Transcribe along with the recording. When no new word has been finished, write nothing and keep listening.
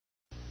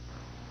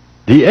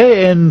The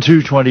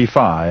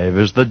AN225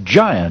 is the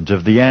giant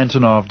of the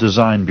Antonov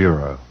Design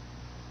Bureau.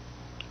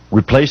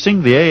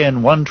 Replacing the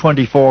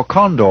AN124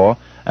 Condor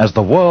as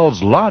the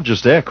world's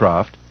largest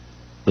aircraft,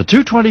 the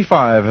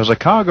 225 has a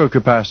cargo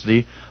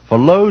capacity for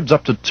loads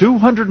up to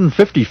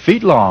 250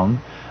 feet long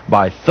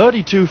by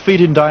 32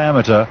 feet in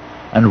diameter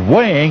and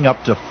weighing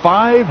up to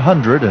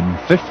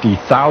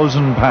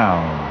 550,000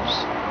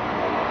 pounds.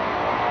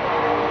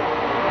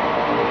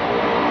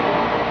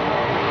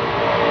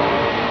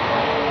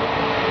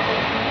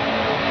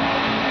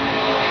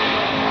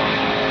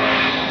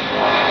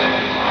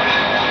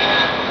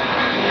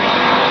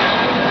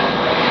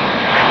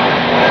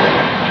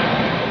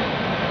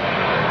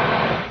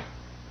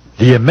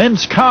 The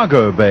immense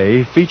cargo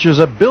bay features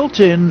a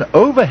built-in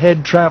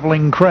overhead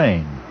traveling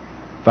crane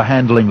for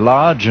handling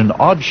large and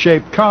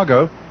odd-shaped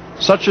cargo,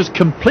 such as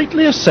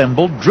completely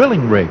assembled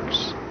drilling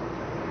rigs.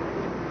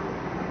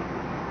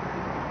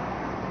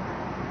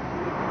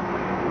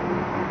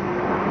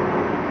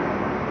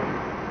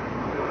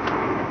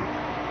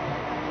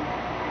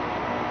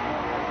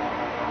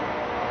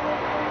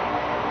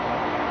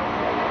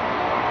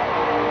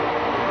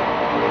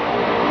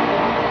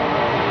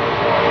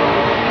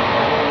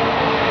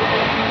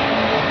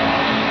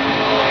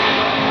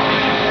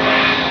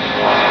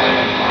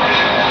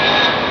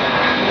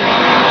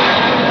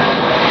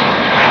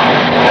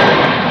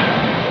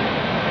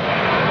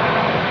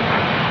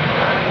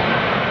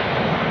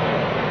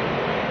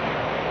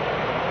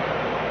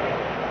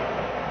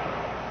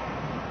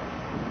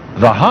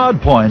 The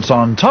hard points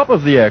on top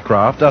of the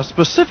aircraft are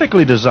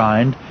specifically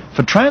designed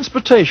for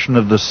transportation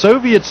of the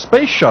Soviet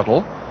space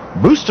shuttle,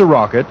 booster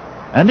rocket,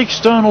 and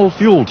external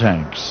fuel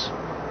tanks.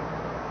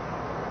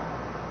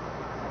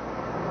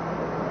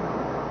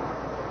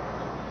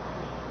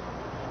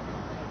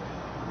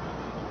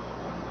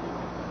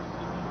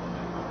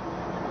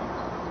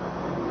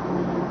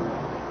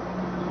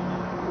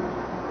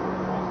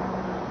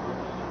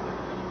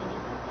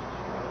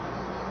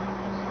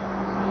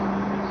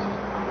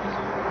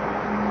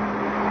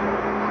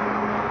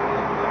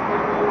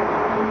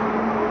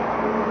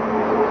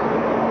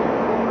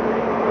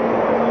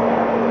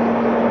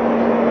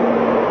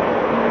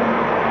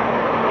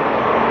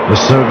 The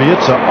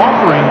Soviets are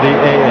offering the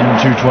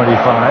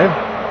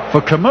AN225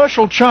 for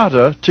commercial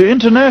charter to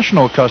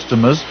international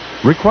customers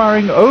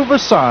requiring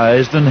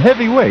oversized and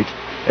heavyweight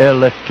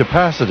airlift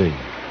capacity.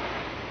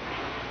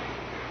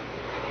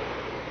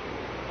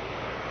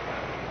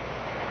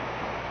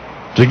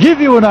 To give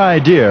you an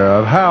idea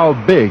of how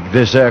big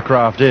this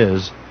aircraft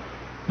is,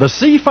 the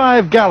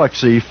C-5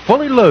 Galaxy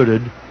fully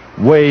loaded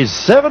weighs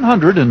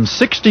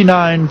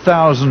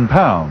 769,000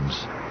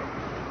 pounds.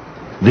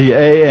 The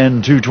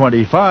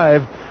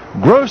AN225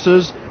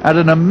 grosses at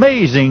an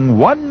amazing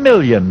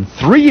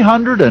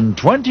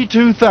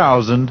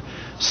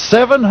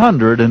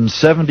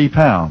 1,322,770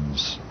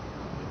 pounds.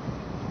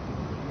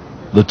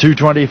 The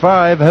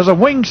 225 has a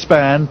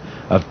wingspan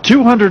of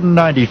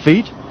 290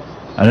 feet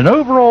and an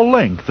overall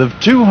length of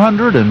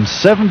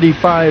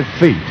 275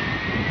 feet.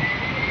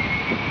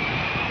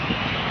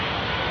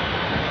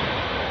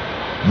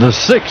 The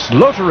 6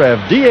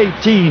 Lotarev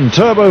D-18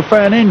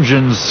 turbofan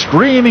engines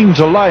screaming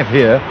to life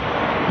here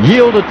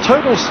yield a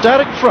total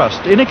static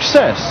thrust in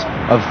excess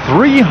of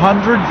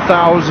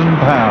 300,000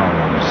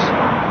 pounds.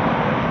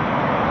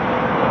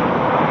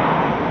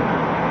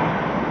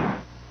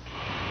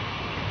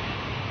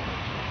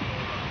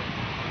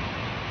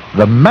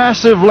 The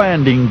massive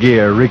landing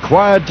gear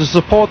required to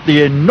support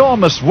the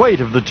enormous weight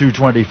of the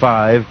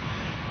 225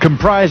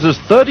 comprises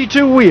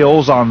 32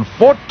 wheels on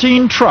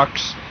 14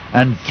 trucks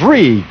and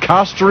 3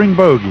 castering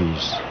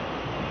bogies.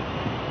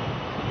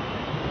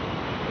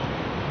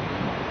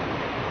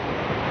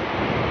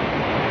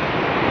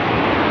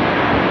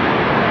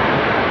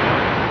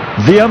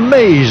 The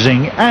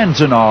amazing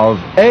Antonov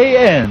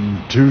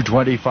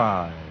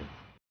AN225.